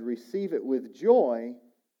word, receive it with joy,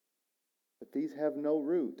 but these have no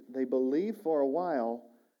root. They believe for a while,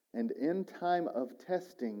 and in time of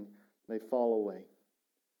testing, they fall away.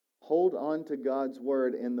 Hold on to God's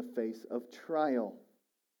word in the face of trial.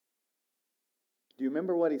 Do you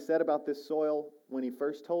remember what He said about this soil when He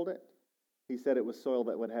first told it? He said it was soil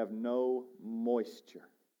that would have no moisture.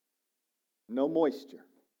 No moisture.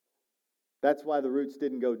 That's why the roots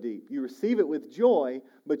didn't go deep. You receive it with joy,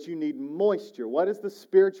 but you need moisture. What is the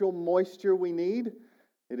spiritual moisture we need?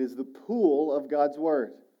 It is the pool of God's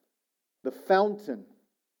Word. The fountain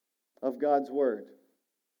of God's Word.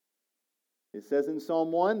 It says in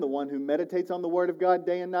Psalm 1, the one who meditates on the Word of God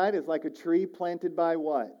day and night is like a tree planted by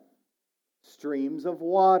what? Streams of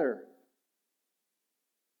water.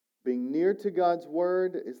 Being near to God's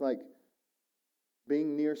Word is like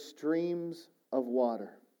being near streams of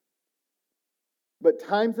water. But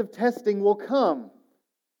times of testing will come.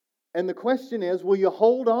 And the question is, will you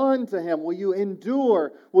hold on to Him? Will you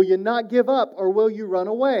endure? Will you not give up? Or will you run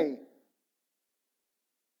away?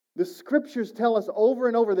 The Scriptures tell us over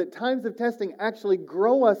and over that times of testing actually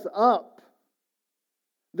grow us up.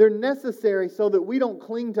 They're necessary so that we don't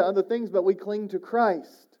cling to other things, but we cling to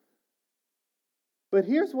Christ. But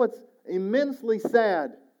here's what's immensely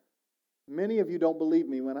sad. Many of you don't believe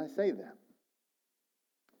me when I say that.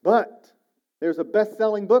 But there's a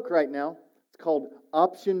best-selling book right now. It's called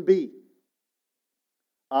Option B.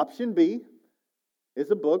 Option B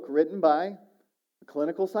is a book written by a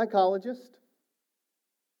clinical psychologist.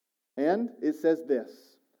 And it says this: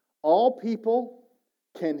 all people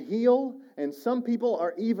can heal, and some people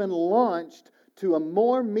are even launched to a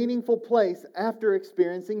more meaningful place after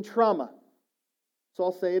experiencing trauma. So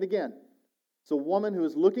I'll say it again. It's a woman who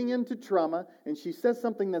is looking into trauma, and she says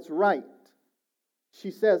something that's right.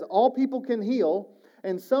 She says, all people can heal,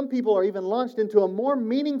 and some people are even launched into a more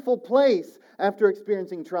meaningful place after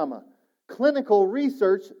experiencing trauma. Clinical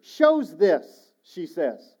research shows this, she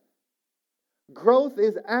says. Growth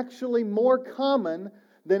is actually more common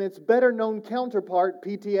than its better-known counterpart,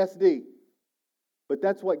 PTSD. But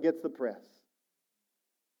that's what gets the press.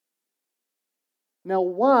 Now,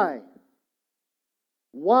 why?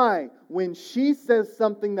 Why, when she says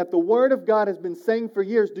something that the Word of God has been saying for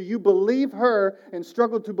years, do you believe her and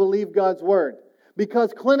struggle to believe God's Word?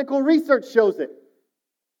 Because clinical research shows it.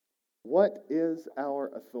 What is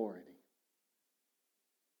our authority?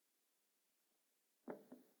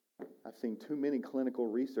 I've seen too many clinical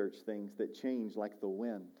research things that change like the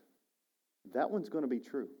wind. That one's going to be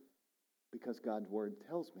true because God's Word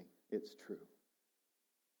tells me it's true.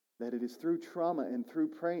 that it is through trauma and through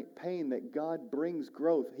pain that God brings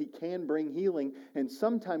growth. He can bring healing, and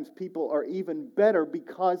sometimes people are even better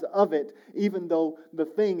because of it, even though the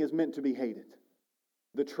thing is meant to be hated.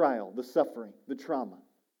 The trial, the suffering, the trauma.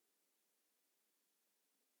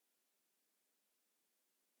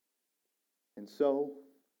 And so,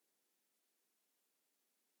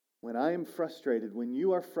 when I am frustrated, when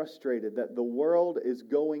you are frustrated that the world is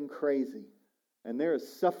going crazy and there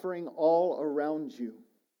is suffering all around you,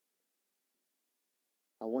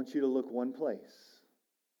 I want you to look one place.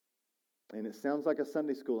 And it sounds like a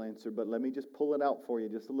Sunday school answer, but let me just pull it out for you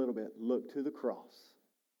just a little bit. Look to the cross.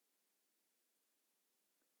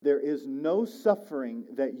 There is no suffering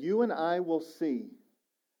that you and I will see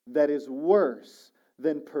that is worse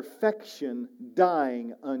than perfection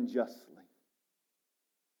dying unjustly.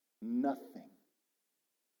 Nothing.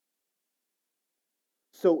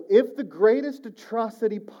 So if the greatest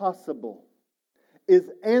atrocity possible is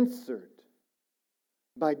answered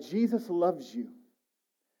by Jesus loves you,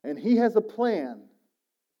 and He has a plan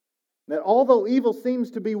that although evil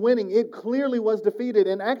seems to be winning, it clearly was defeated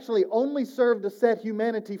and actually only served to set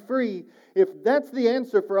humanity free. If that's the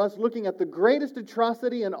answer for us looking at the greatest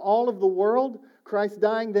atrocity in all of the world, Christ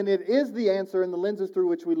dying, then it is the answer in the lenses through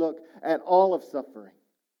which we look at all of suffering.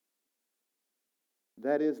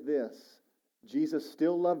 That is this: Jesus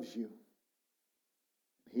still loves you.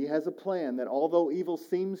 He has a plan that although evil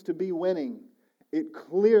seems to be winning, it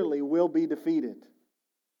clearly will be defeated.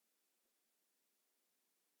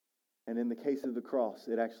 And in the case of the cross,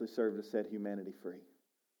 it actually served to set humanity free.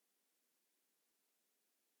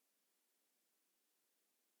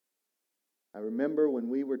 I remember when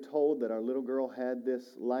we were told that our little girl had this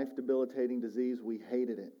life-debilitating disease, we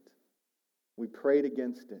hated it. We prayed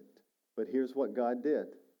against it. But here's what God did.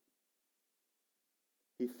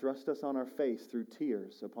 He thrust us on our face through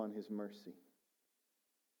tears upon His mercy.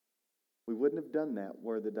 We wouldn't have done that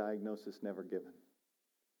were the diagnosis never given.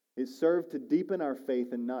 It served to deepen our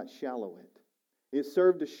faith and not shallow it. It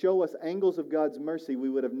served to show us angles of God's mercy we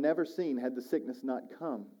would have never seen had the sickness not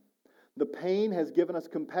come. The pain has given us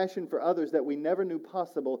compassion for others that we never knew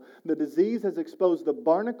possible. The disease has exposed the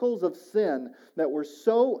barnacles of sin that were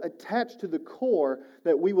so attached to the core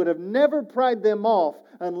that we would have never pried them off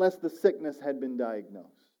unless the sickness had been diagnosed.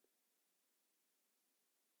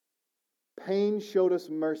 Pain showed us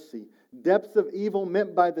mercy. Depths of evil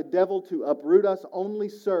meant by the devil to uproot us only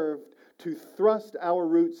served to thrust our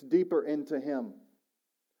roots deeper into Him.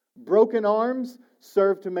 Broken arms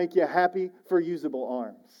served to make you happy for usable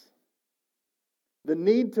arms. The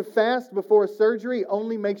need to fast before surgery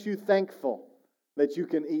only makes you thankful that you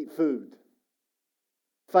can eat food.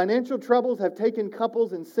 Financial troubles have taken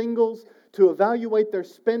couples and singles to evaluate their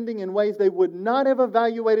spending in ways they would not have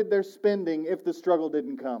evaluated their spending if the struggle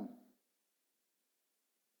didn't come.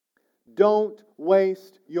 Don't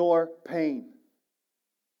waste your pain.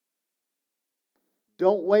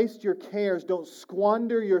 Don't waste your cares. Don't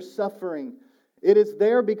squander your suffering. It is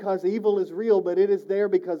there because evil is real, but it is there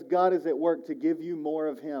because God is at work to give you more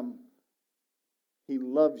of Him. He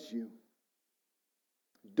loves you.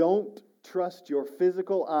 Don't trust your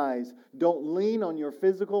physical eyes. Don't lean on your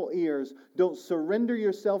physical ears. Don't surrender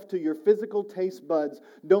yourself to your physical taste buds.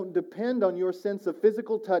 Don't depend on your sense of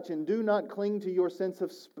physical touch, and do not cling to your sense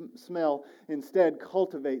of smell. Instead,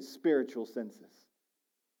 cultivate spiritual senses.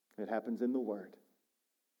 It happens in the Word.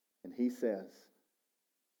 And He says,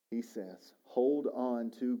 hold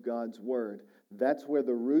on to God's Word. That's where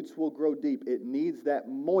the roots will grow deep. It needs that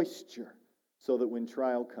moisture so that when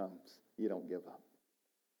trial comes, you don't give up.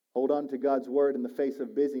 Hold on to God's Word in the face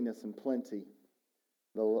of busyness and plenty.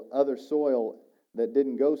 The other soil that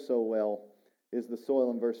didn't go so well is the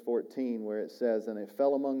soil in verse 14 where it says, and it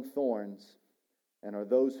fell among thorns, and are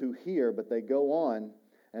those who hear, but they go on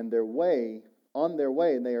their way,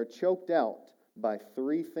 and they are choked out by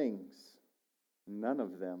three things, none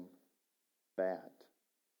of them bad.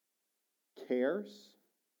 Cares,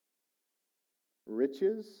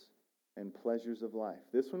 riches, and pleasures of life.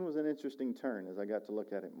 This one was an interesting turn as I got to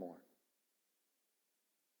look at it more.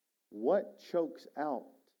 What chokes out?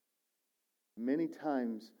 Many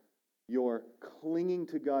times your clinging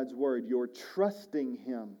to God's Word, your trusting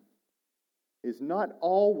Him, is not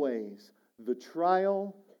always the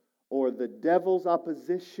trial or the devil's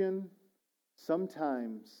opposition.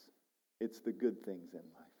 Sometimes it's the good things in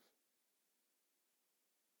life.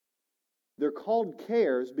 They're called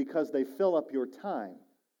cares because they fill up your time.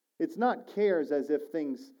 It's not cares as if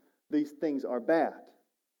these things are bad.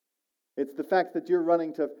 It's the fact that you're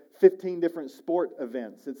running to 15 different sport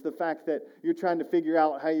events. It's the fact that you're trying to figure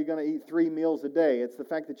out how you're going to eat 3 meals a day. It's the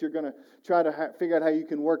fact that you're going to try to figure out how you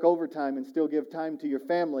can work overtime and still give time to your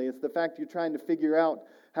family. It's the fact you're trying to figure out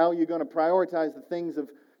how you're going to prioritize the things of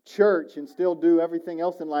church and still do everything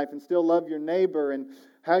else in life and still love your neighbor, and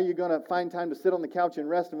how you're going to find time to sit on the couch and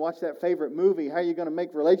rest and watch that favorite movie, how you're going to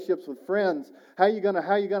make relationships with friends, how you're going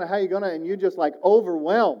to, and you're just like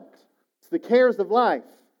overwhelmed. It's the cares of life.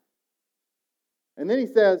 And then he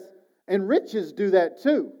says, and riches do that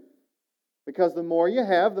too. Because the more you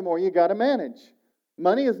have, the more you got to manage.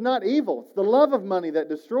 Money is not evil. It's the love of money that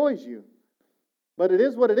destroys you. But it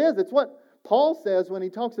is what it is. It's what Paul says when he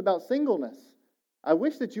talks about singleness. I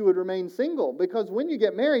wish that you would remain single, because when you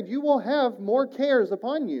get married, you will have more cares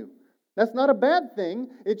upon you. That's not a bad thing.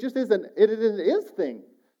 It just is it is thing.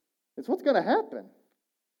 It's what's going to happen.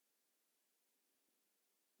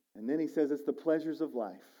 And then he says it's the pleasures of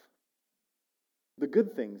life. The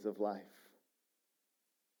good things of life.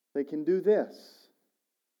 They can do this.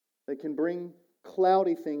 They can bring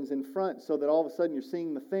cloudy things in front so that all of a sudden you're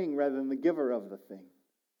seeing the thing rather than the giver of the thing.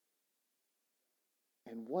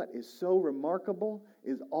 And what is so remarkable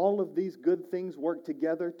is all of these good things work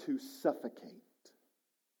together to suffocate.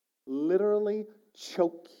 Literally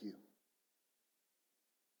choke you.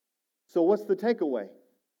 So what's the takeaway?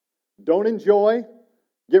 Don't enjoy.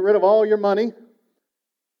 Get rid of all your money.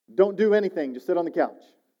 Don't do anything. Just sit on the couch.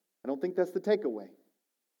 I don't think that's the takeaway.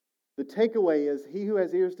 The takeaway is, he who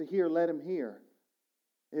has ears to hear, let him hear.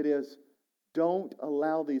 It is, don't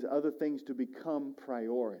allow these other things to become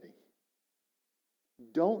priority.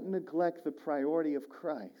 Don't neglect the priority of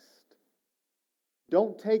Christ.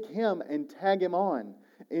 Don't take Him and tag Him on.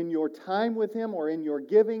 In your time with Him, or in your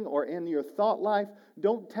giving, or in your thought life,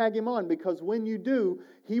 don't tag Him on, because when you do,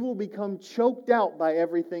 He will become choked out by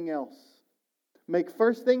everything else. Make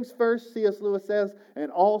first things first, C.S. Lewis says, and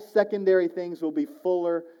all secondary things will be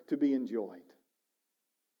fuller to be enjoyed.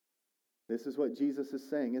 This is what Jesus is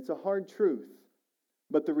saying. It's a hard truth.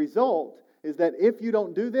 But the result is that if you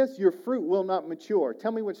don't do this, your fruit will not mature.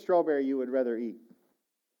 Tell me which strawberry you would rather eat.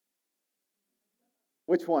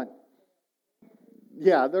 Which one?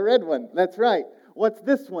 Yeah, the red one. That's right. What's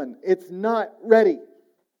this one? It's not ready.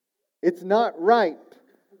 It's not ripe.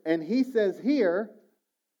 And he says here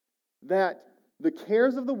that the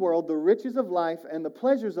cares of the world, the riches of life, and the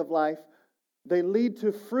pleasures of life, they lead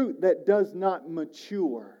to fruit that does not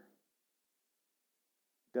mature.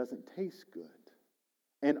 Doesn't taste good.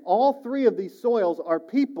 And all three of these soils are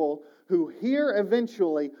people who hear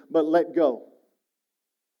eventually, but let go.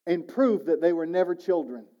 And prove that they were never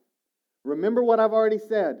children. Remember what I've already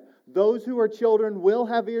said. Those who are children will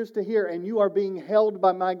have ears to hear, and you are being held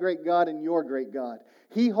by my great God and your great God.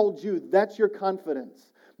 He holds you. That's your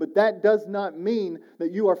confidence. But that does not mean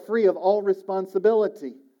that you are free of all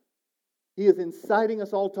responsibility. He is inciting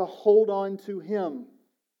us all to hold on to Him.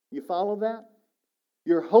 You follow that?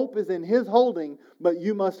 Your hope is in His holding, but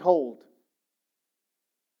you must hold.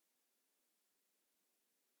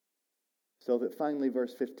 So that finally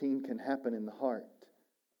verse 15 can happen in the heart.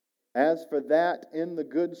 As for that in the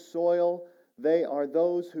good soil, they are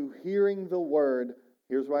those who, hearing the word,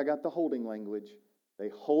 here's where I got the holding language, they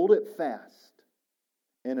hold it fast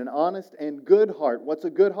in an honest and good heart. What's a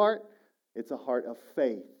good heart? It's a heart of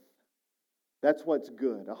faith. That's what's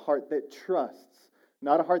good. A heart that trusts.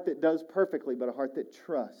 Not a heart that does perfectly, but a heart that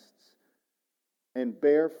trusts. And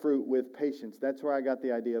bear fruit with patience. That's where I got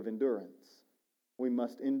the idea of endurance. We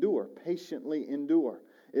must endure, patiently endure.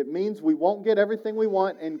 It means we won't get everything we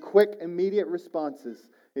want in quick, immediate responses.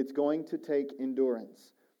 It's going to take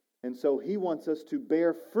endurance. And so He wants us to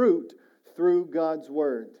bear fruit through God's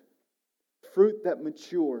Word. Fruit that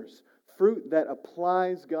matures. Fruit that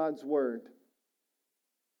applies God's Word.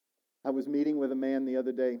 I was meeting with a man the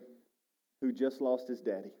other day who just lost his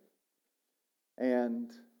daddy.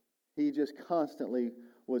 And he just constantly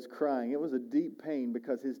was crying. It was a deep pain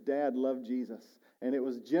because his dad loved Jesus. And it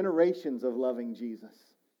was generations of loving Jesus.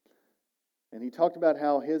 And he talked about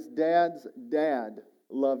how his dad's dad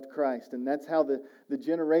loved Christ. And that's how the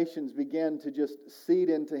generations began to just seed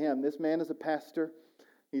into him. This man is a pastor.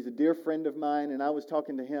 He's a dear friend of mine. And I was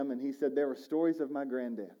talking to him and he said, there were stories of my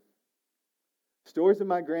granddad. Stories of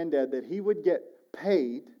my granddad that he would get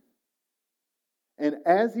paid. And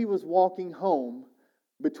as he was walking home,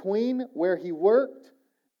 between where he worked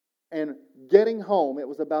and getting home, it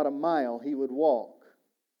was about a mile he would walk.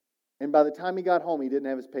 And by the time he got home, he didn't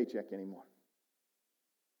have his paycheck anymore.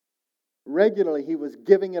 Regularly, he was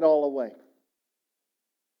giving it all away.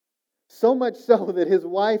 So much so that his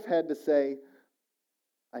wife had to say,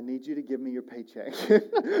 I need you to give me your paycheck.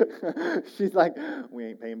 She's like, we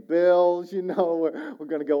ain't paying bills, we're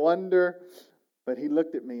going to go under. But he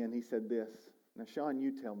looked at me and he said this, now, Sean,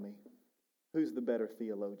 you tell me, who's the better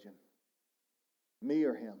theologian? Me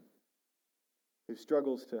or him? Who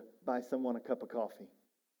struggles to buy someone a cup of coffee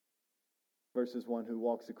versus one who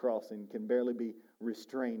walks across and can barely be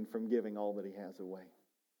restrained from giving all that he has away.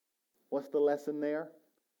 What's the lesson there?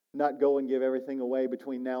 Not go and give everything away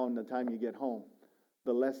between now and the time you get home.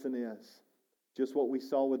 The lesson is just what we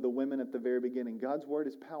saw with the women at the very beginning. God's word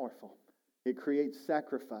is powerful. It creates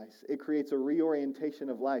sacrifice. It creates a reorientation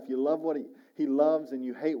of life. You love what he loves and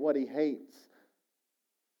you hate what he hates.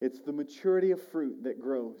 It's the maturity of fruit that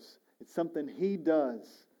grows. It's something he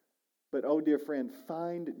does. But, oh dear friend,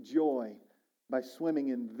 find joy by swimming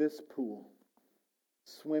in this pool.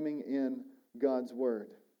 Swimming in God's word.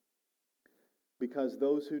 Because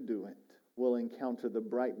those who do it will encounter the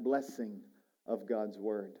bright blessing of God's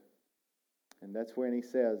word. And that's when he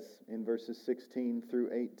says in verses 16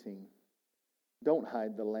 through 18, don't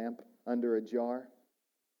hide the lamp under a jar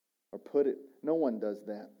or put it. No one does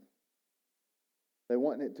that. They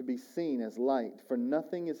want it to be seen as light. For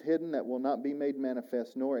nothing is hidden that will not be made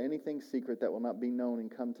manifest, nor anything secret that will not be known and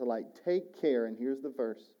come to light. Take care, and here's the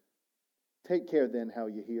verse. Take care then how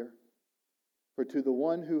you hear. For to the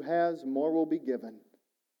one who has, more will be given.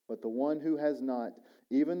 But the one who has not,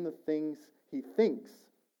 even the things he thinks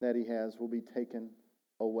that he has will be taken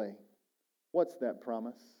away. What's that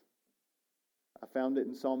promise? I found it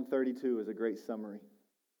in Psalm 32 as a great summary.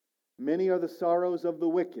 Many are the sorrows of the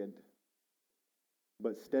wicked,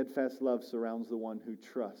 but steadfast love surrounds the one who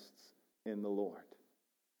trusts in the Lord.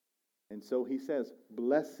 And so he says,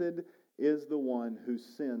 blessed is the one whose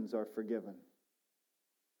sins are forgiven,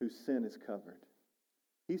 whose sin is covered.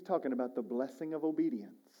 He's talking about the blessing of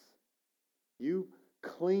obedience. You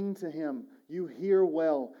cling to him. You hear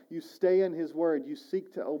well. You stay in his word. You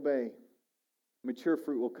seek to obey. Mature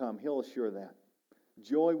fruit will come. He'll assure that.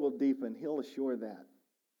 Joy will deepen. He'll assure that.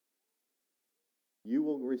 You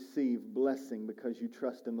will receive blessing because you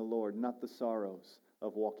trust in the Lord, not the sorrows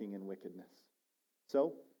of walking in wickedness.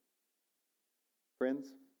 So, friends,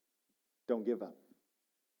 don't give up.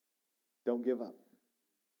 Don't give up.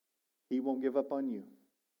 He won't give up on you.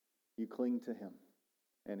 You cling to him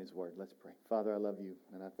and his word. Let's pray. Father, I love you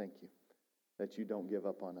and I thank you that you don't give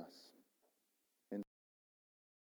up on us.